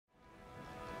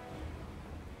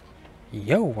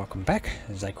Yo, welcome back,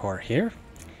 Zycor here,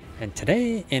 and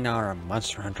today in our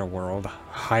Monster Hunter World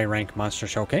High Rank Monster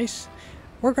Showcase,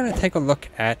 we're going to take a look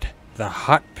at the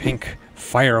hot pink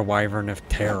fire wyvern of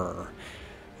terror.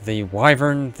 The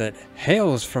wyvern that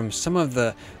hails from some of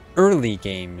the early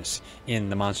games in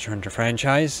the Monster Hunter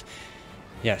franchise.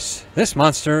 Yes, this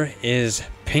monster is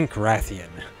Pink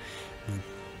Rathian,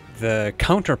 the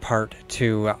counterpart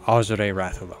to Azure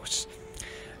Rathalos.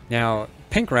 Now,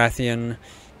 Pink Rathian,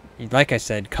 like I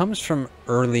said, comes from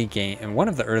early game, and one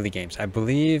of the early games. I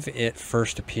believe it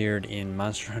first appeared in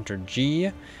Monster Hunter G,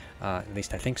 at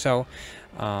least I think so.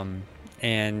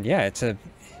 And yeah,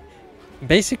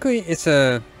 basically it's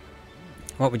a,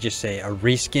 what would you say, a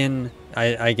reskin,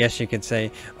 I guess you could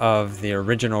say, of the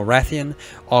original Rathian,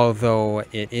 although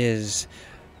it is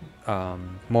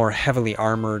more heavily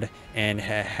armored and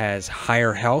has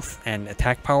higher health and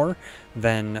attack power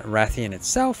than Rathian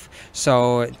itself.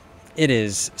 So it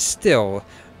is still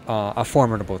a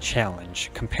formidable challenge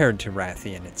compared to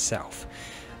Rathian itself.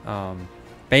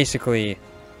 Basically,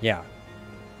 yeah,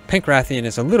 Pink Rathian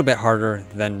is a little bit harder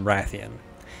than Rathian.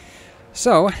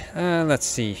 So, let's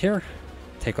see here.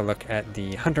 Take a look at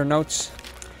the Hunter notes.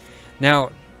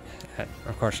 Now,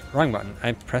 of course, wrong button.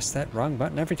 I press that wrong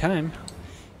button every time.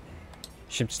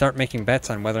 Should start making bets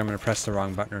on whether I'm going to press the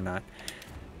wrong button or not.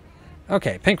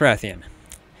 Okay, Pink Rathian.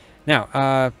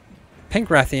 Now, Pink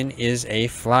Rathian is a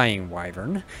flying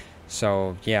wyvern,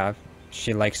 so yeah,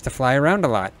 she likes to fly around a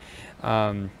lot.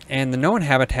 And the known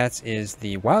habitats is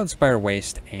the Wildspire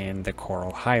Waste and the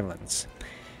Coral Highlands.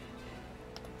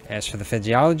 As for the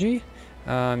physiology,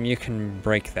 you can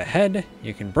break the head,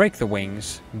 you can break the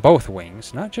wings, both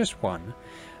wings, not just one,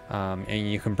 and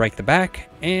you can break the back,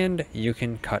 and you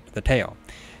can cut the tail.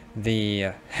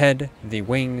 The head, the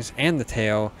wings, and the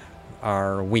tail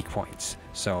are weak points.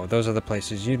 So those are the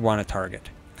places you'd want to target.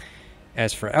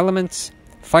 As for elements,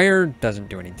 fire doesn't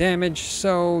do any damage,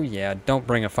 so yeah, don't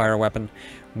bring a fire weapon.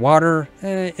 Water,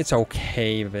 it's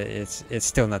okay, but it's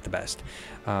still not the best.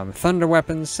 Thunder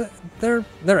weapons, they're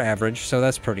average, so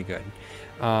that's pretty good.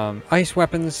 Ice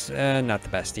weapons, not the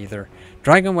best either.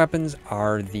 Dragon weapons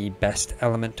are the best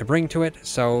element to bring to it,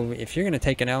 so if you're going to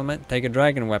take an element, take a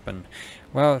dragon weapon.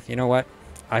 Well, you know what?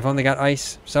 I've only got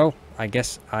ice, so I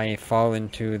guess I fall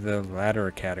into the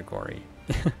latter category.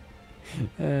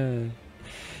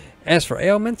 As for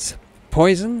ailments,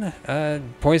 poison.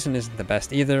 Poison isn't the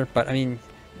best either, but I mean,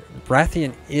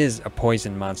 Rathian is a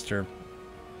poison monster,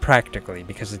 practically,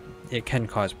 because it can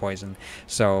cause poison,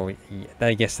 so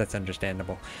I guess that's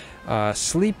understandable.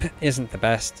 Sleep isn't the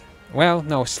best. Well,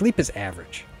 no, sleep is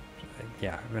average.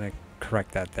 Yeah, I'm going to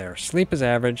correct that there. Sleep is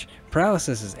average.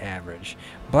 Paralysis is average.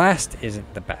 Blast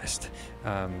isn't the best.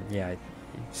 Yeah,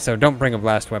 so don't bring a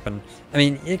blast weapon. I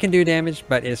mean, it can do damage,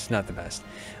 but it's not the best.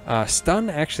 Stun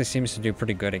actually seems to do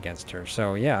pretty good against her,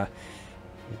 so yeah,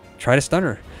 try to stun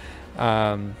her.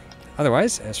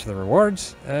 Otherwise, as for the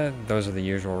rewards, those are the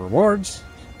usual rewards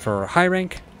for high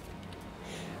rank.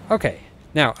 Okay,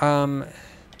 now,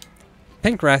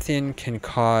 Pink Rathian can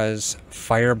cause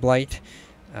fire blight,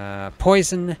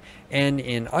 poison, and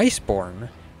in Iceborne,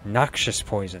 noxious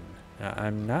poison.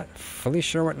 I'm not fully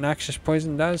sure what noxious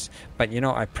poison does, but you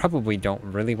know, I probably don't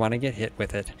really want to get hit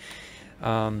with it.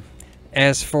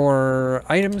 As for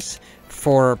items,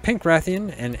 for Pink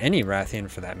Rathian, and any Rathian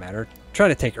for that matter, try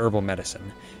to take herbal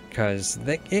medicine, because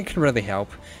it can really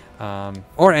help.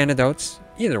 Or antidotes,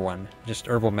 either one. Just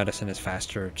herbal medicine is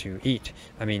faster to eat.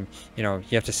 I mean, you know,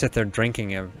 you have to sit there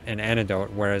drinking an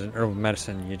antidote, whereas an herbal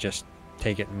medicine, you just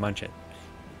take it and munch it.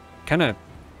 Kind of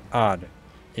odd,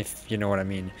 if you know what I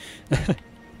mean.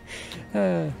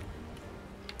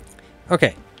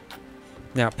 Okay.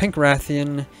 Now, Pink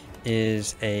Rathian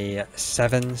is a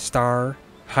 7-star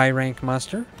high rank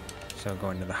monster. So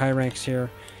going to the high ranks here.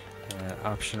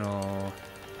 Optional,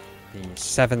 the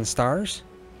 7 stars.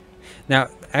 Now,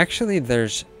 actually,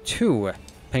 there's 2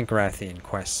 Pink Rathian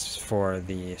quests for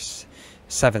the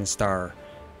 7-star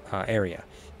area.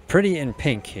 Pretty in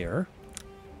Pink here,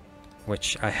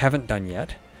 which I haven't done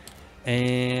yet.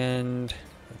 And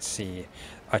let's see,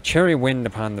 a cherry wind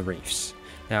upon the reefs.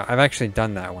 Now, I've actually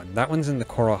done that one. That one's in the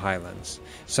Coral Highlands.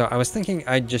 So I was thinking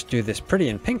I'd just do this pretty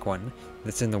in Pink one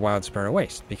that's in the Wildspire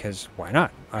Waste, because why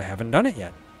not? I haven't done it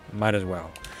yet. Might as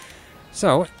well.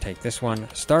 So, take this one,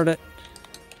 start it.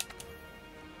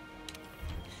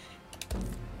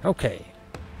 Okay.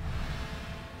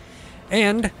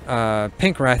 And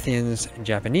Pink Rathian's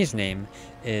Japanese name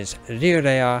is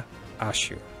Ryurea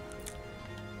Ashu.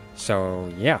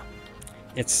 So yeah,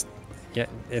 it's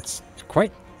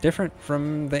quite different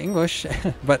from the English,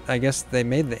 but I guess they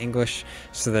made the English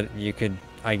so that you could,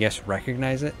 I guess,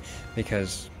 recognize it,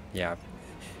 because yeah.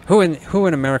 Who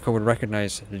in America would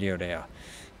recognize Leodea?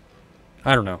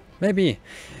 I don't know. Maybe.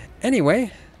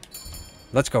 Anyway,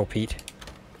 let's go, Pete.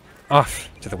 Off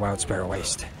to the Wild Sparrow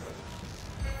Waste.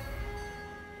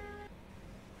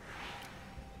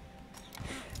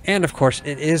 And of course,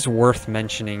 it is worth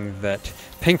mentioning that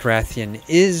Pink Rathian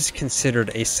is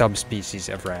considered a subspecies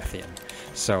of Rathian.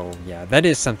 So yeah, that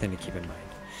is something to keep in mind.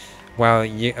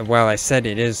 While I said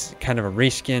it is kind of a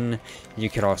reskin, you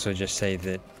could also just say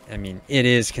that, I mean, it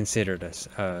is considered as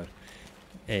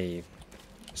a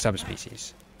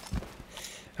subspecies.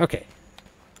 Okay.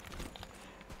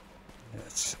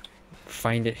 Let's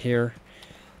find it here.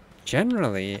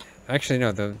 Generally, actually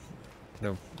no,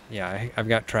 yeah, I've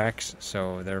got tracks,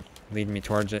 so they're leading me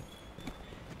towards it.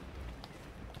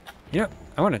 You know,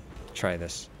 I want to try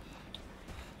this.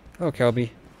 Hello, Kelby.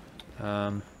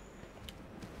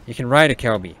 You can ride a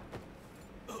Kelby.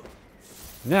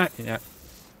 Nah.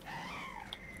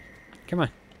 Come on,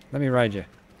 let me ride you.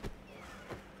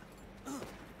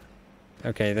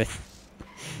 Okay,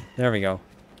 there we go.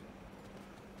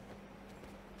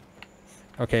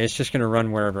 Okay, it's just gonna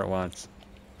run wherever it wants.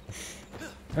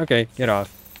 Okay, get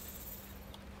off.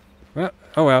 Well,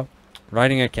 oh well.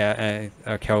 Riding a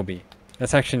Kelby.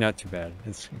 That's actually not too bad.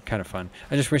 It's kind of fun.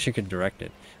 I just wish you could direct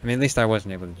it. I mean, at least I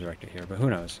wasn't able to direct it here, but who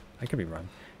knows? I could be wrong.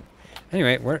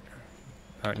 Anyway,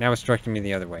 oh, now it's directing me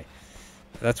the other way.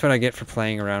 That's what I get for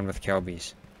playing around with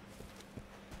Kelbys.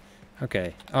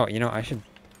 Okay. Oh, you know, I should...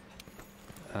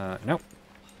 nope.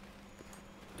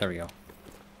 There we go.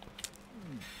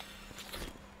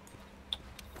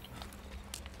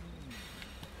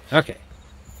 Okay.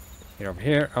 Get over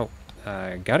here. Oh,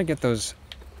 gotta get those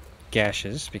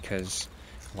gashes, because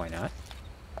why not?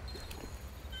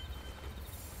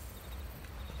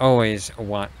 Always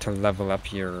want to level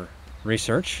up your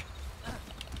research.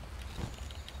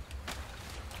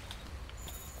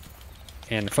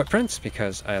 And the footprints,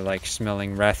 because I like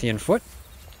smelling Rathian foot.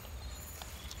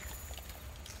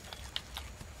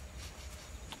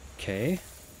 Okay.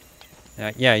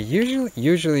 Yeah,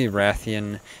 usually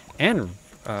Rathian and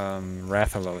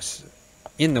Rathalos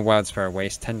in the Wild Sparrow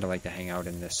Waste tend to like to hang out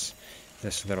in this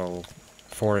little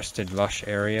forested lush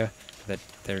area that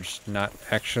there's not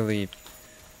actually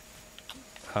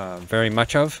very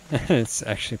much of. It's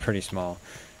actually pretty small.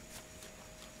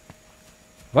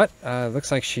 But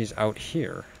looks like she's out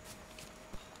here.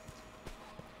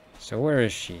 So where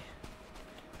is she?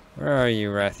 Where are you,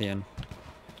 Rathian?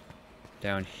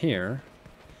 Down here.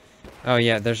 Oh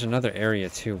yeah, there's another area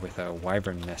too with a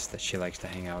wyvern nest that she likes to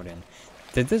hang out in.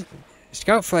 Did this...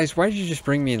 Scout flies, why did you just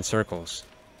bring me in circles?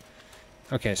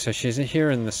 Okay, so she's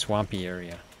here in the swampy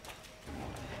area.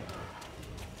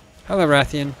 Hello,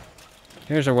 Rathian.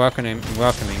 Here's a welcoming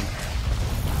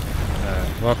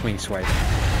swipe.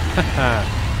 Haha.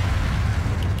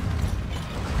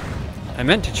 I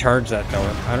meant to charge that though.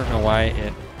 I don't know why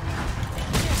it...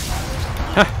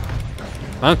 Ha!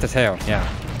 Mount the tail, yeah.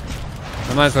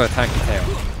 I might as well attack the tail.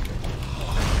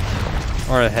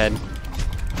 Or the head.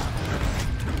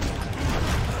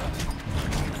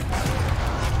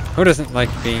 Who doesn't like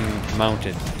being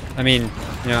mounted? I mean,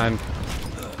 you know, I'm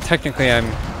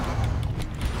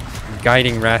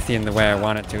guiding Rathian the way I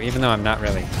want it to, even though I'm not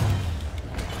really.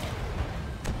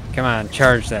 Come on,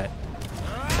 charge that.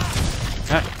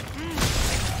 Ah.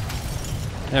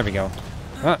 There we go.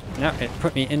 Oh, now it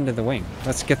put me into the wing.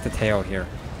 Let's get the tail here.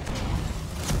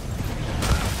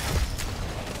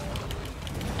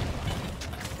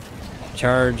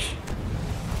 Charge.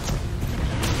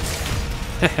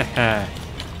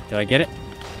 Did I get it?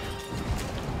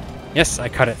 Yes, I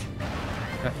cut it.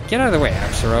 Get out of the way,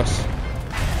 Axeros.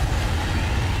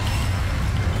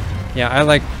 Yeah, I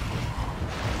like...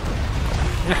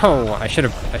 No, I should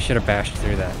have bashed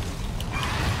through that.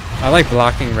 I like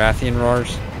blocking Rathian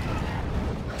roars.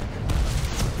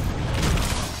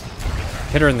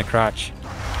 Hit her in the crotch.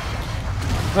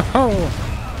 Oh!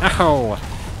 Ow!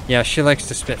 Yeah, she likes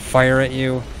to spit fire at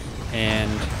you and,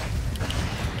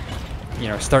 you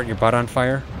know, start your butt on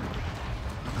fire.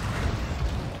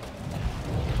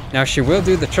 Now she will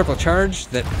do the triple charge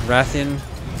that Rathian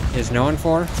is known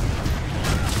for.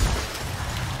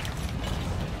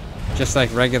 Just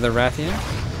like regular Rathian.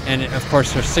 And of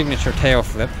course her signature tail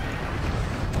flip.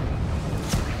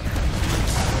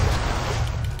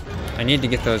 I need to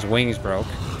get those wings broke.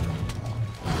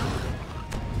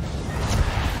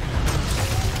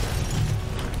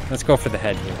 Let's go for the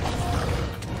head here.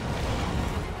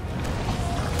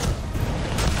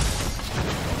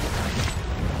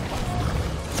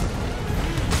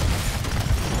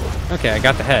 Okay, I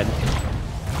got the head.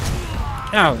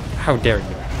 Ow, how dare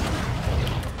you.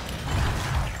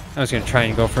 I was going to try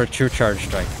and go for a true charge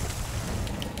strike.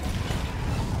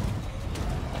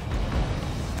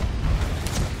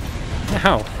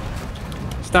 Ow!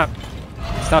 Stop!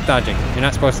 Stop dodging. You're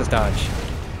not supposed to dodge.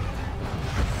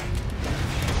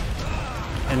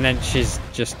 And then she's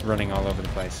just running all over the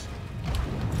place.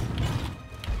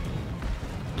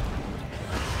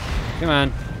 Come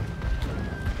on.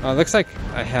 Oh, it looks like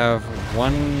I have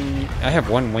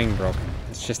one wing broken.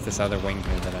 It's just this other wing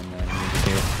here that I'm going to need to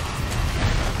do.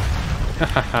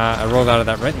 Haha, I rolled out of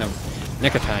that right in the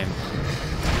nick of time.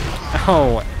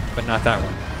 Oh, but not that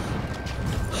one.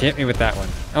 She hit me with that one.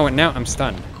 Oh, and now I'm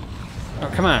stunned.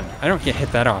 Oh, come on. I don't get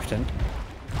hit that often.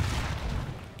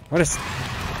 What is...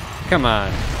 Come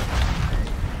on.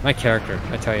 My character,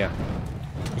 I tell ya.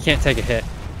 You can't take a hit.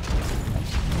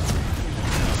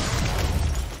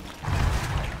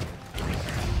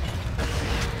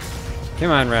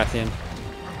 Come on, Rathian.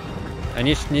 I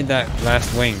need that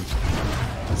last wing.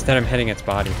 Instead I'm hitting its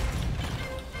body.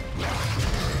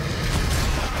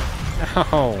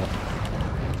 Oh.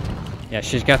 Yeah,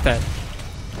 she's got that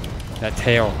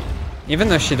tail. Even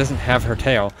though she doesn't have her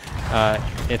tail,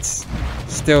 it's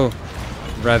still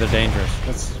rather dangerous.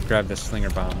 Let's grab this slinger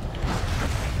bomb.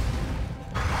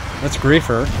 Let's grief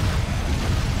her.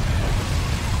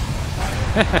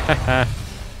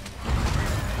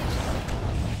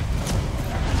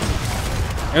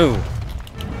 Oh.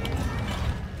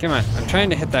 Come on, I'm trying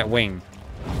to hit that wing.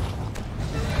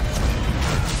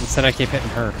 Instead I keep hitting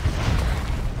her.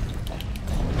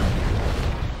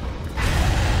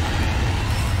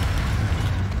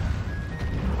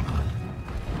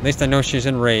 At least I know she's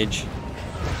in rage.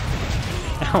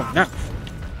 Oh, no!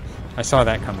 I saw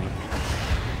that coming.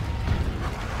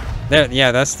 There,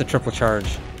 yeah, that's the triple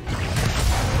charge.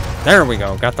 There we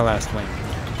go, got the last wing.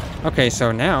 Okay,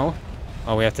 so now,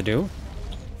 all we have to do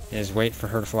is wait for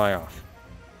her to fly off.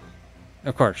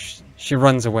 Of course, she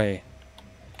runs away.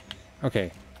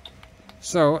 Okay,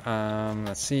 so,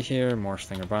 let's see here, more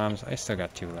slinger bombs. I still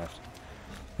got 2 left.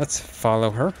 Let's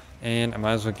follow her, and I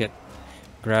might as well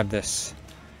grab this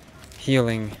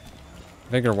healing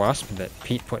vigor wasp that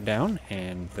Pete put down,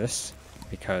 and this,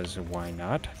 because why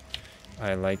not?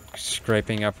 I like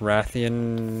scraping up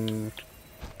Rathian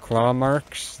claw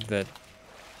marks that,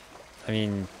 I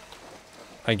mean,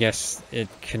 I guess it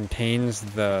contains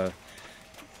the,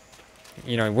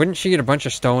 you know, wouldn't she get a bunch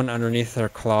of stone underneath her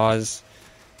claws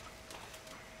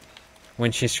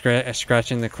when she's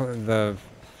scratching the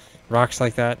rocks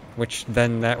like that, which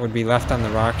then that would be left on the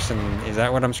rocks, and is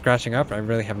that what I'm scratching up? I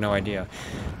really have no idea.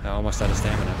 I'm almost out of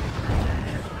stamina.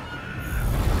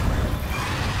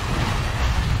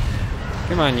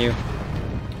 Come on, you.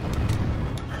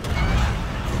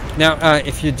 Now,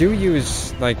 if you do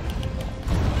use, like,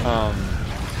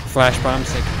 flash bombs,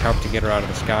 it can help to get her out of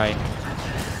the sky.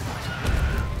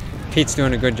 Pete's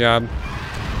doing a good job.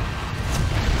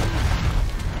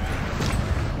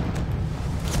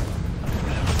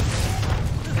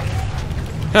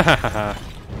 Ha ha ha ha.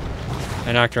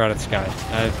 I knocked her out of the sky.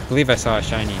 I believe I saw a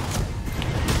shiny.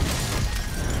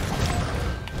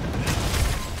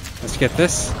 Let's get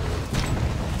this.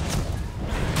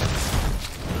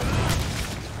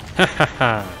 Ha ha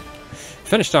ha.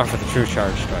 Finished off with a true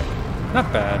charge strike.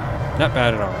 Not bad. Not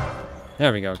bad at all.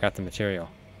 There we go. Got the material.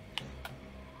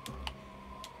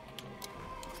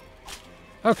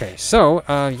 Okay, so,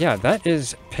 yeah, that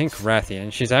is Pink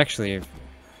Rathian. She's actually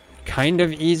kind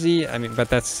of easy. I mean, but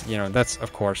that's, you know, that's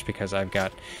of course because I've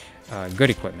got good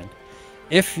equipment.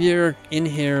 If you're in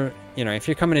here, you know, if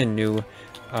you're coming in new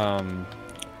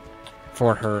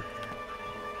for her,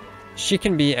 she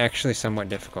can be actually somewhat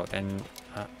difficult. And,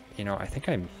 you know, I think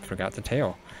I forgot the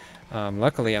tail.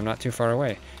 Luckily, I'm not too far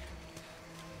away.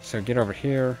 So get over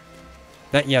here.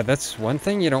 Yeah, that's one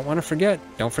thing you don't want to forget.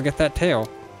 Don't forget that tail.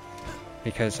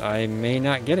 Because I may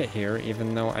not get it here,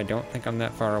 even though I don't think I'm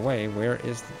that far away. Where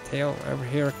is the tail? Over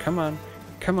here. Come on.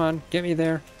 Come on. Get me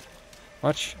there.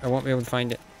 Watch. I won't be able to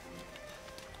find it.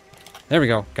 There we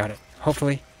go. Got it.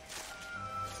 Hopefully.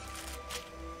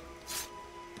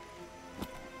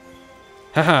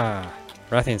 Haha.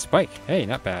 Rathian Spike. Hey,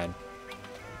 not bad.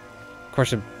 Of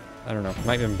course, I don't know.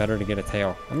 Might have been better to get a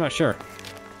tail. I'm not sure.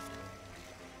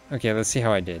 Okay, let's see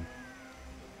how I did.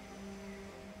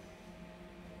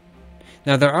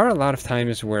 Now, there are a lot of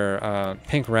times where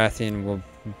Pink Rathian will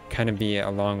kind of be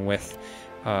along with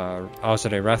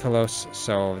Azure Rathalos,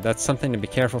 so that's something to be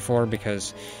careful for,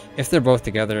 because if they're both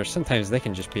together, sometimes they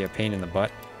can just be a pain in the butt.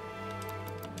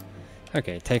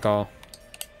 Okay, take all.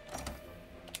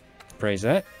 Praise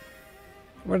that.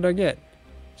 What did I get?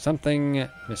 Something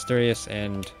mysterious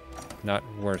and not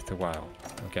worth the while.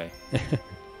 Okay.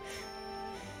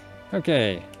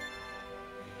 Okay.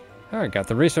 Oh, I got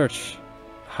the research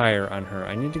higher on her.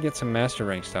 I need to get some master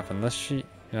rank stuff, unless she...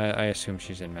 I assume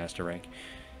she's in master rank.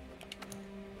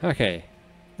 Okay,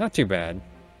 not too bad.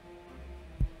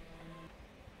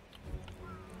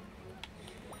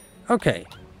 Okay,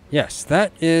 yes,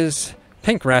 that is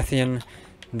Pink Rathian,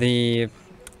 the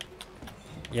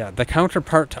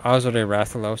counterpart to Azure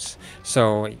Rathalos.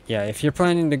 So yeah, if you're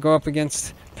planning to go up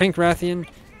against Pink Rathian,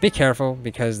 be careful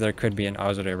because there could be an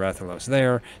Azure Rathalos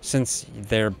there, since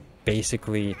they're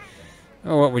basically,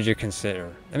 oh, what would you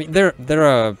consider? I mean,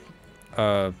 they're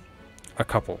a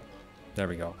couple. There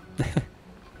we go.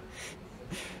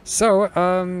 So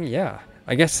yeah,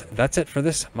 I guess that's it for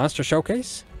this monster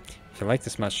showcase. If you like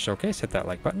this monster showcase, hit that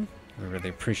like button. We really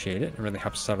appreciate it. It really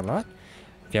helps us out a lot.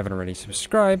 If you haven't already,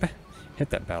 subscribe, hit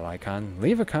that bell icon,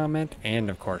 leave a comment, and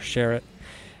of course share it.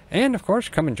 And of course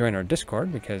come and join our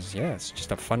Discord because yeah, it's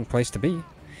just a fun place to be.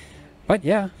 But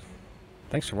yeah,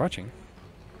 thanks for watching.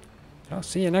 I'll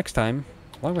see you next time,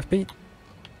 along with Pete.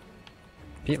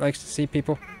 Pete likes to see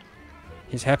people.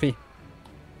 He's happy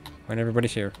when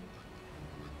everybody's here.